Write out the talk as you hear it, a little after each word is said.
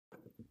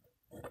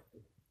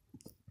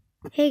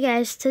Hey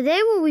guys, today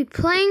we'll be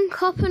playing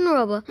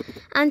CopNRobber,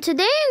 and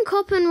today in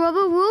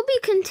CopNRobber we'll be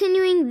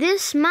continuing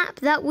this map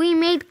that we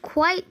made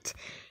quite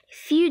a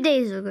few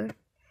days ago.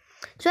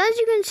 So as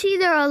you can see,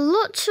 there are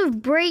lots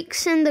of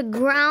breaks in the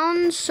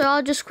ground, so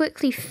I'll just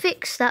quickly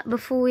fix that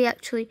before we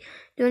actually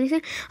do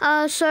anything.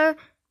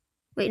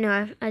 Wait,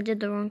 no, I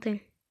did the wrong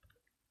thing.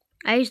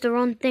 I used the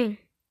wrong thing.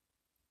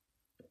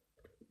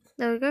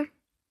 There we go.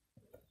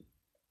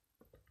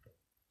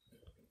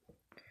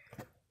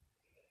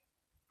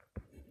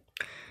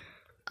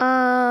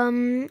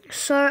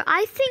 So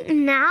I think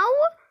now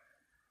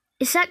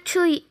it's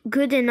actually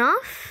good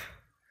enough.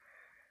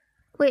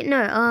 Wait,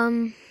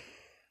 no,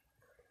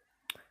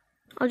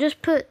 I'll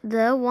just put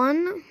the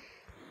one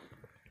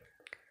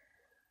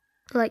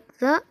like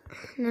that,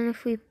 and then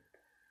if we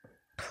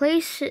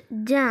place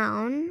it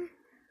down,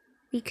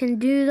 we can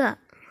do that.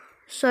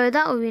 So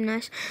that would be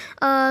nice.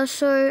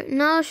 So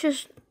now it's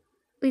just,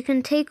 we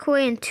can take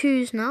away in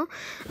twos now.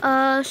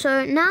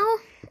 So now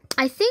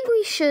I think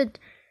we should,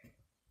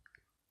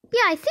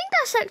 yeah, I think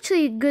that's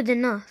actually good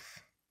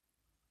enough.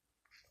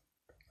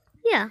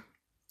 Yeah.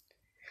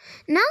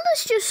 Now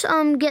let's just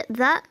get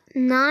that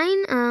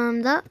 9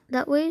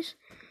 that ways.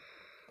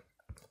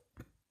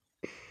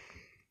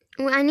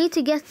 I need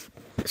to get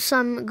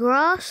some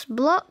grass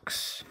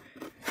blocks,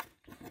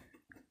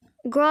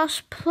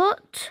 grass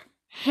plot,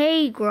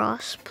 hay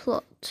grass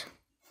plot.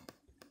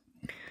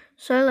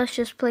 So let's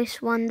just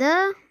place one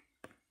there,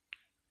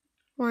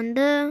 one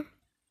there,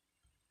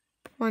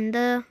 one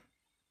there,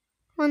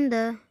 one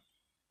there.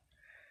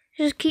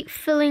 Just keep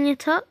filling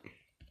it up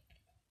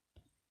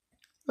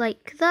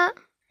like that.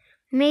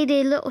 Made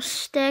a little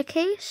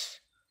staircase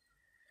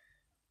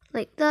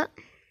like that.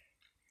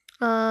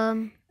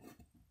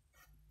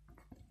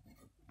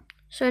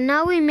 So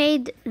now we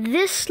made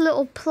this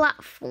little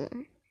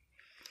platform.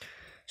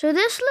 So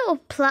this little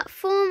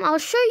platform, I'll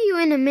show you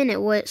in a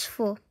minute what it's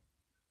for.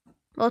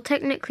 Well,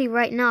 technically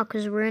right now,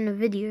 because we're in a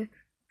video,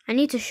 I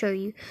need to show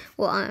you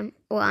what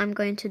I'm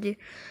going to do.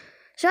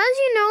 So as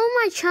you know on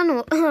my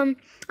channel,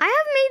 I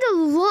have made a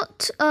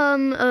lot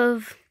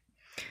of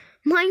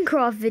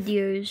Minecraft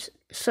videos.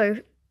 So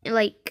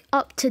like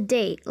up to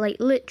date, like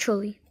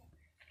literally.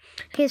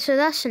 Okay, so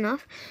that's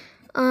enough.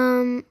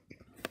 Now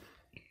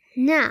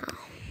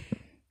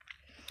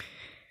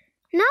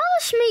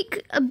let's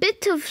make a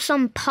bit of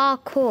some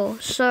parkour.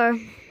 So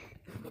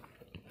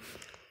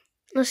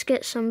let's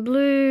get some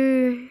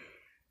blue,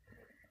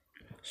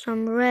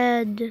 some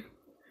red,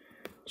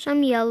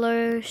 some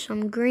yellow,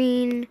 some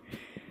green,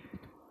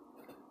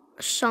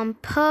 some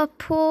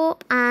purple,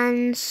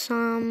 and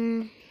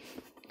some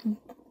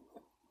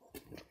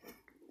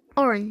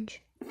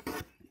orange.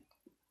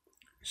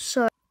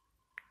 So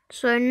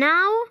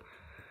now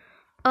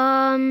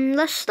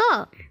let's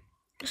start.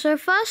 So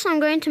first I'm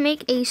going to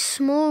make a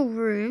small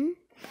room.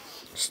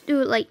 Let's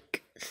do it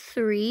like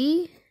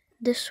 3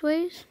 this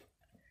ways.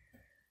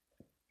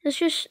 It's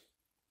just,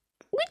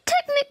 we're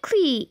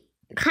technically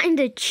kind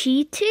of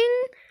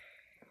cheating,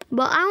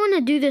 but I want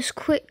to do this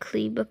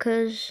quickly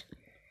because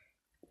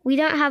we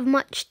don't have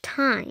much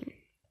time.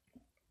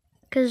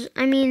 Because,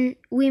 I mean,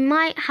 we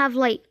might have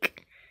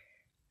like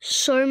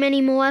so many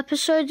more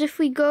episodes if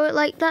we go it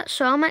like that.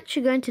 So I'm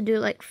actually going to do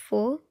like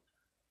 4.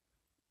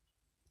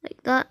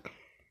 Like that.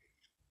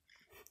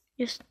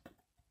 Just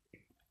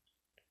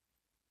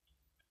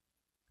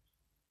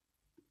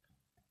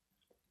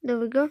there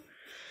we go.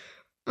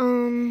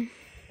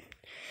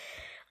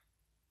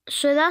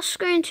 So that's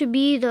going to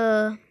be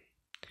the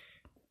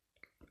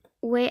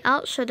way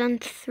out. So then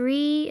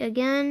 3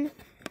 again,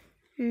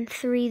 and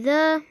 3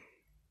 there,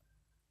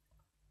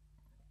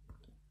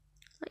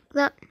 like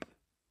that.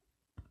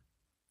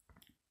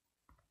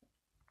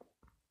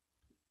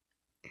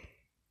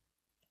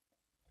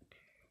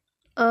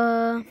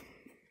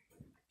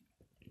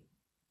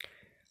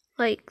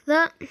 Like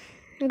that.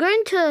 I'm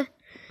going to,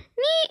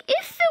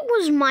 if it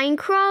was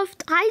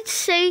Minecraft, I'd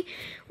say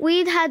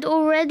we'd had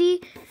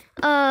already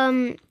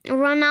run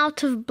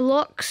out of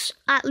blocks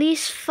at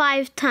least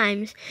 5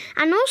 times.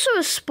 And also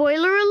a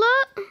spoiler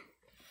alert,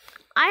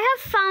 I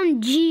have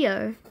found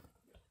Geo.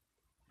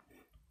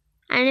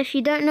 And if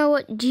you don't know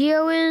what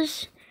Geo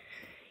is,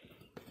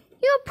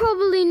 you're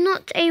probably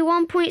not a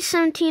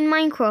 1.17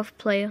 Minecraft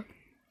player.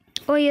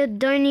 Or you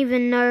don't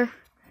even know,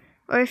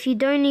 or if you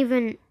don't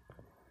even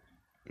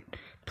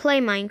play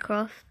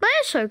Minecraft, but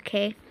it's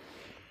okay.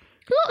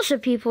 Lots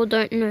of people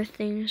don't know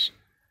things.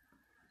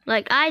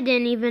 Like, I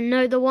didn't even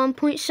know the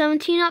 1.17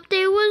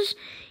 update was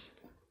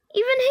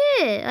even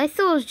here. I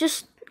thought it was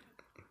just,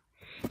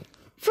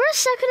 for a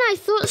second I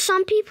thought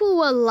some people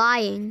were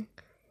lying,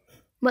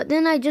 but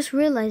then I just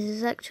realized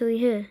it's actually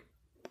here.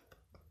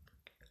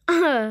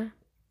 That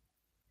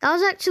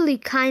was actually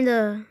kind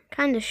of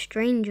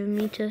strange of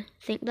me to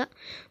think that,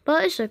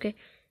 but it's okay.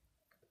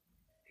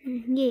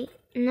 Yeah,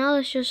 now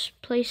let's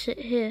just place it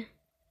here.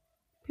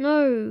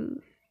 No.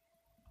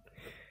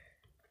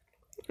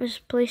 Let's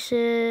place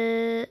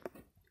it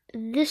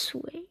this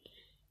way.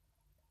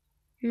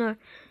 No,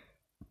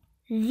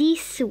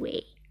 this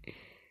way.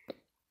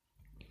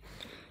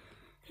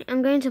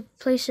 I'm going to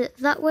place it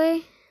that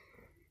way.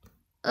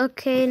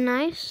 Okay,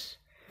 nice.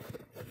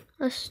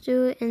 Let's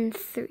do it in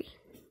 3.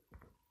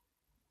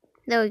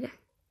 There we go.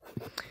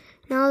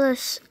 Now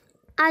let's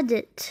add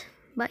it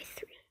by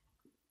 3.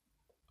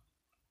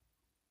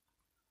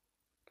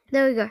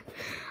 There we go.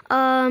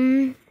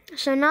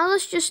 So now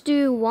let's just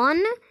do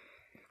 1.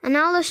 And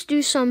now let's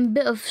do some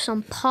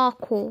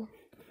parkour.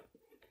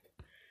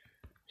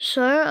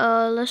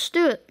 So let's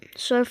do it.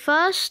 So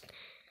first,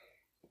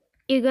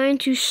 you're going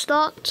to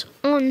start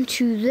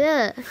onto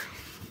there.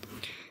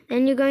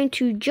 Then you're going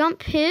to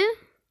jump here,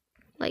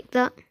 like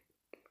that.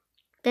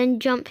 Then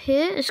jump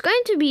here. It's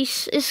going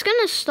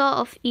to start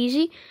off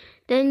easy.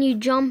 Then you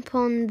jump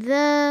on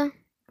there,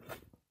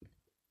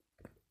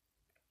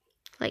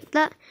 like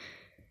that.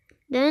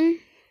 Then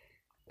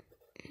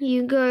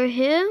you go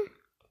here,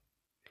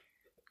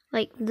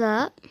 like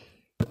that.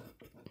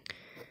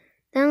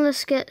 Then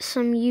let's get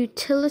some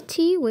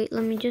utility. Wait,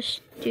 let me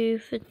just do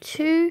for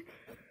 2.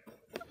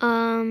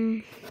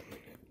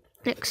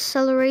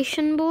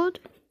 Acceleration board.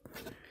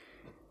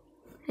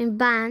 And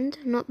band,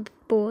 not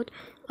board.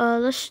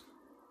 Let's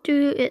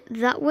do it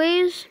that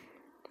ways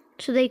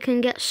so they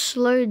can get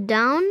slowed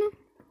down.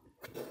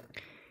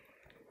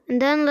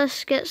 And then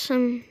let's get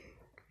some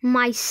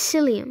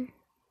mycelium.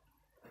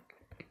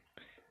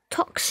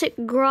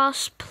 Toxic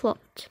grass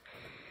plot.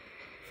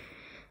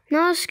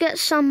 Now let's get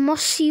some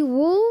mossy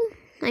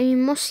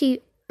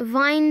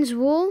vine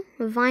wall.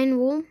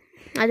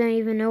 I don't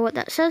even know what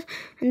that says.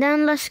 And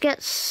then let's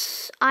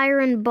get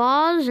iron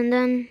bars, and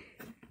then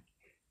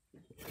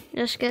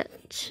let's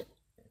get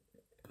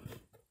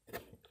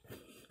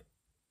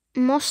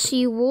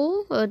mossy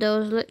wall. Oh, there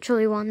was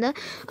literally one there.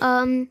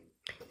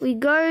 We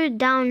go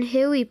down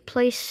here, we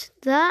place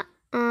that.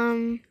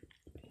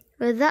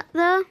 With that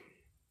there.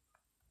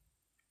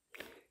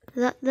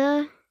 That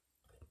there.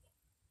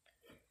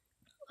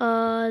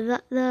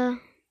 That there.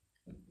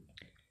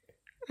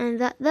 And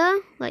that there,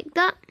 like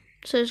that.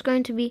 So it's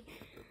going to be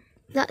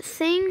that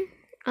thing.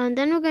 And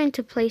then we're going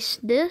to place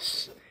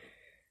this.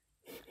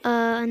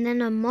 And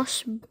then a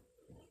moss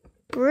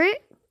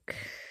brick.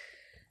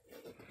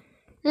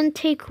 Then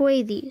take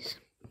away these.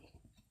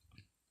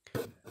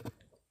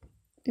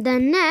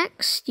 Then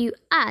next you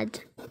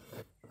add.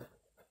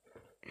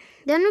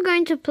 Then we're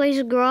going to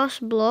place grass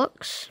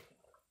blocks,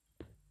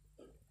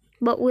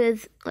 but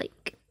with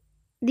like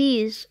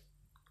these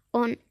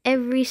on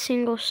every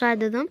single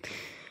side of them.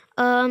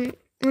 And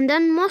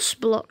then moss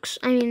blocks.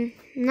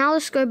 Now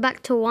let's go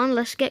back to 1.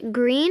 Let's get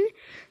green.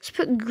 Let's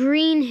put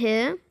green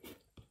here.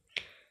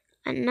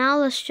 And now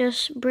let's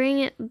just bring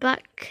it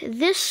back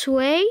this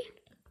way.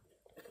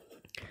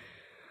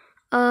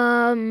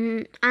 That's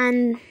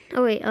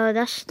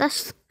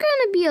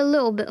gonna be a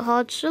little bit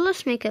hard, so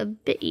let's make it a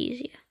bit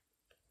easier.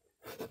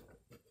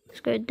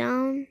 Let's go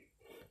down.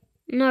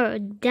 No,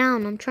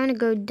 down. I'm trying to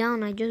go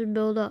down. I just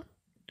build up.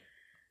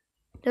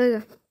 There we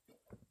go.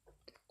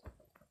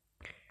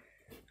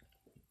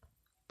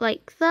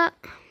 Like that.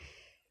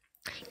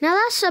 Now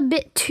that's a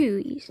bit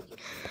too easy.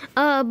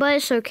 But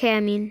it's okay.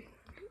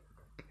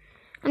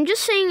 I'm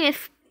just saying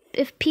if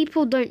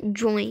people don't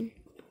join.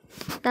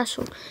 That's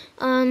all.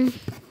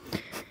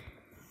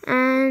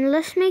 And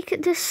let's make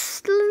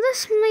this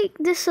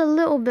a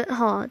little bit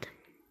hard.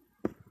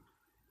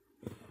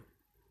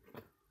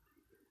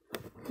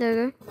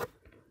 There we go.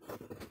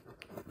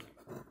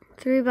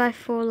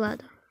 3x4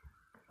 ladder.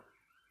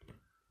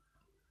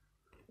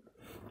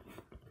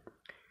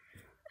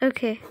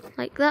 Okay,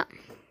 like that.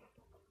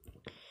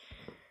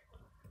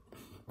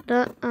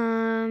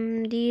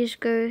 These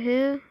go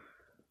here.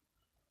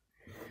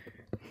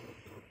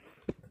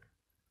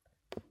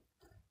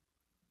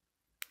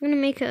 I'm gonna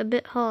make it a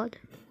bit hard.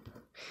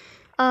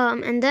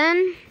 And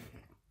then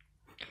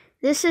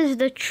this is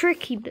the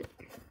tricky bit.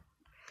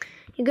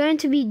 You're going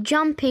to be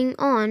jumping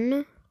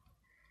on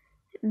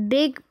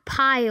big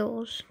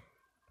piles.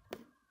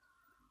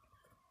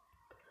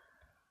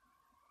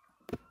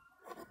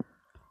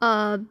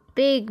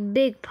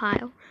 Big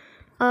pile.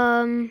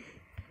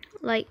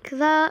 Like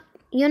that.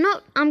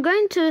 I'm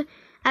going to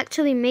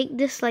actually make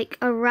this like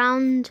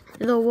around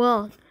the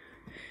world.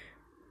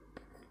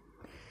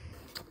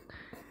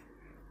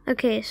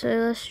 Okay, so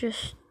let's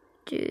just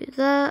do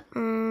that.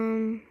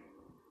 And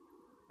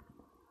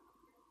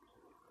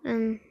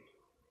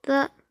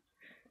that.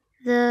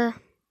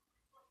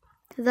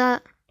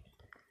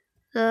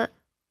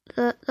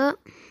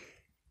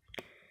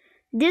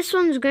 This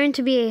one's going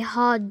to be a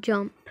hard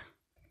jump.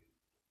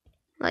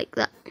 Like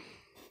that.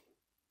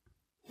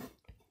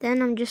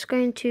 Then I'm just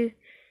going to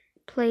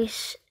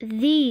place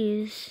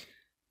these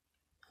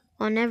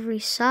on every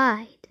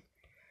side.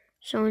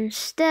 So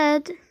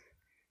instead,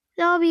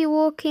 they'll be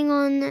walking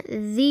on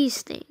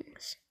these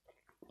things.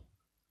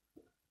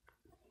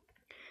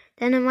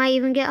 Then it might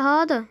even get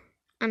harder.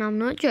 And I'm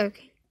not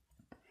joking.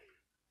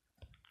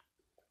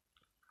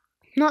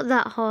 Not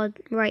that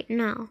hard right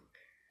now.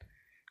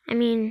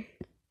 The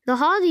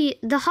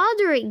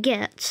harder it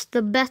gets,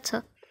 the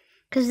better.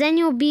 Because then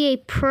you'll be a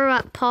pro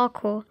at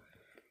parkour.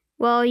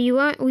 well, you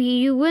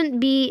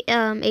wouldn't be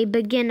a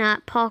beginner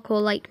at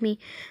parkour like me,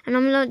 and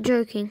I'm not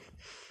joking.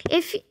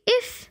 If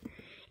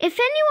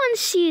anyone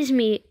sees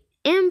me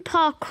in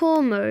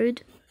parkour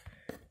mode,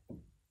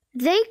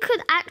 they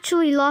could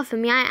actually laugh at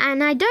me,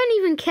 and I don't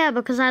even care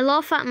because I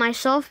laugh at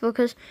myself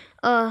because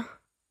I'm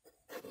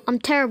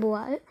terrible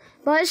at it,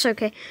 but it's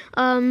okay.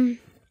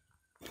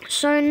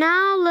 So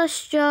now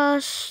let's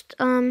just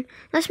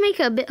let's make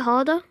it a bit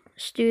harder.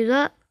 Let's do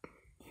that.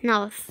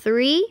 Now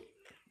 3.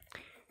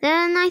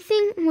 Then I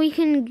think we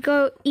can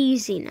go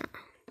easy now.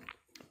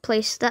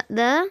 Place that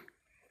there.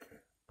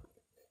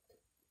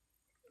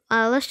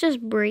 Let's just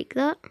break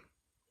that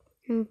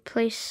and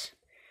place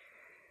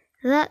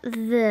that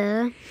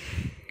there.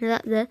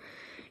 That there.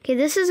 Okay,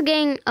 this is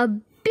getting a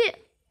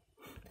bit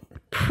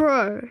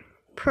pro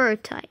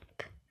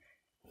type.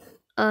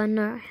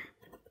 No,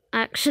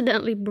 I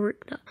accidentally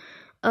broke that.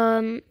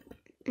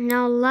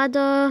 Now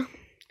ladder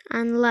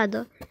and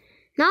ladder.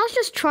 Now let's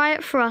just try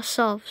it for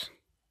ourselves.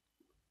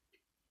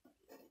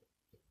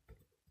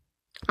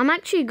 I'm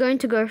actually going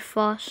to go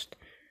fast.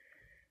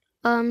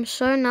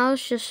 So now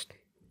let's just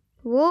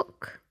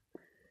walk.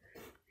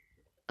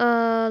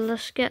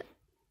 Let's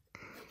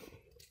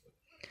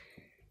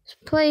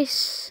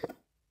place.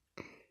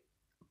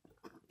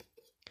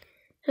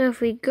 So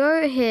if we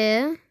go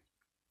here,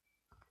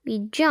 we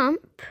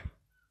jump,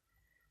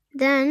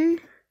 then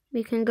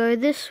we can go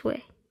this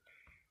way.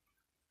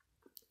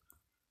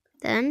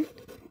 Then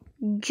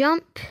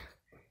jump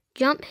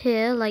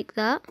here like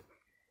that.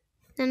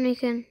 Then we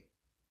can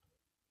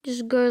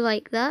just go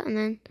like that, and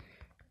then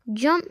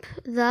jump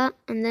that,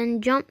 and then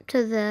jump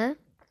to there.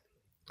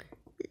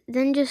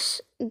 Then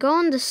just go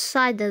on the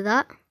side of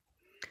that.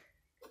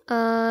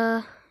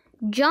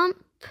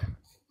 Jump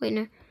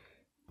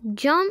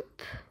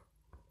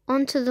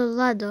onto the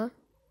ladder.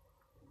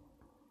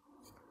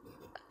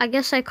 I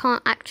guess I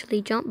can't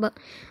actually jump, but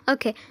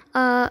okay.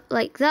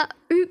 Like that.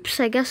 Oops,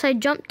 I guess I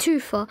jumped too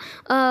far.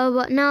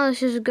 But now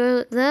let's just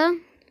go there.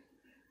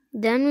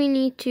 Then we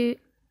need to.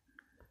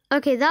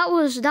 Okay, that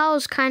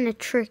was kind of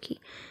tricky.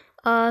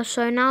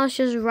 So now let's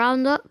just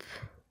round up.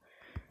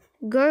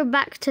 Go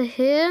back to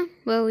here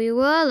where we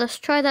were. Let's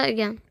try that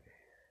again.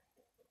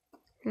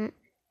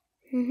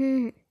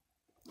 You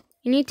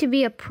need to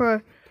be a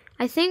pro.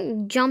 I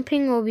think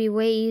jumping will be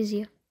way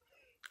easier.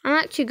 I'm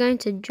actually going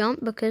to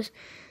jump because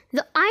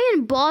the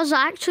iron bars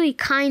are actually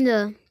kind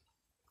of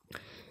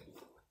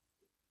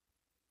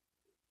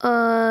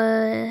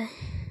and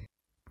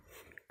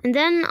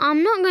then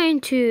I'm not going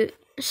to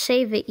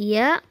save it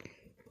yet.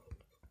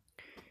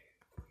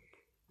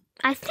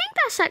 I think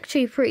that's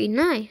actually pretty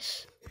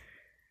nice.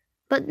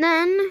 But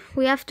then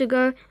we have to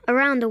go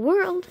around the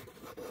world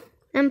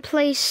and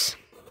place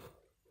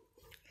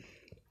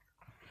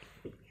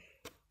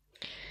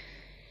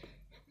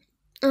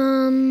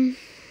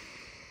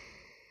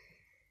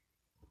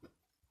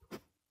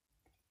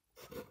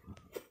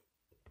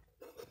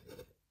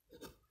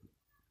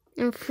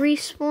a free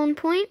spawn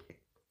point.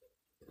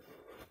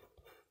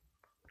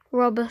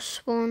 Robber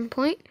spawn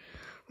point.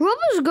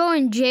 Robbers go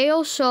in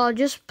jail, so I'll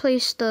just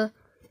place the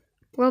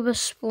robber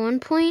spawn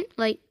point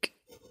like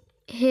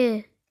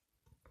here.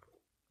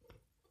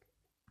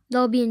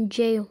 They'll be in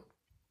jail.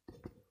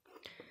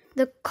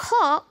 The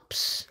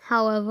cops,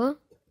 however,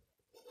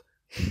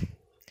 I'm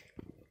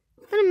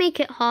gonna make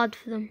it hard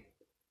for them.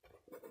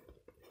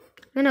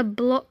 I'm gonna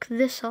block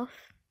this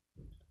off.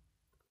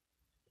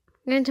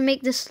 I'm going to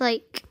make this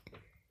like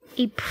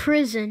a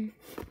prison.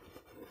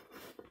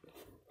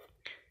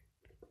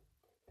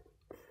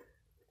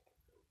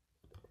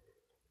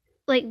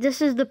 Like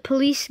this is the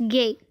police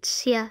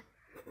gates, yeah.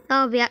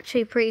 That would be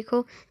actually pretty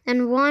cool.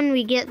 Then 1,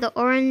 we get the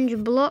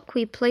orange block,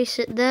 we place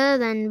it there,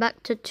 then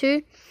back to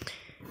 2.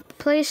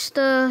 Place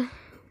the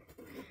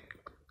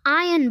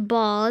iron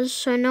bars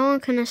so no one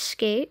can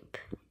escape.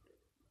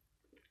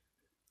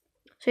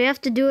 So you have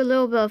to do a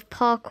little bit of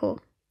parkour.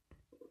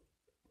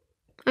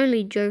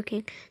 Only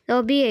joking.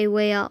 There'll be a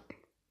way out.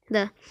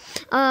 There.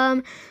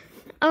 Alright,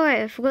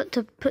 I forgot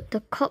to put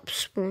the cop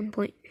spawn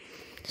point.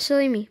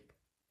 Silly me.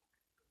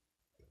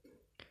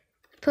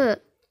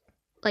 Put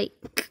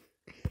like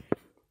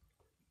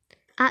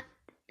at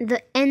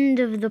the end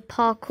of the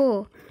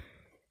parkour.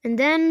 And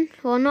then,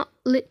 well, not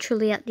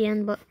literally at the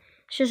end, but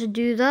let's just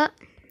do that.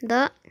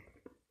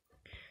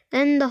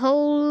 Then the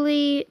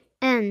holy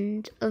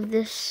end of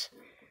this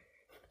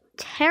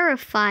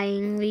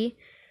terrifyingly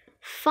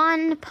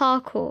fun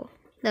parkour.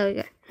 There we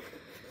go.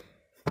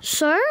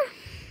 So,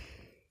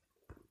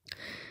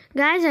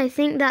 guys, I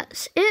think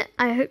that's it.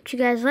 I hope you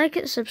guys like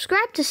it.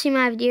 Subscribe to see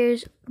my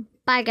videos.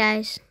 Bye,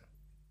 guys.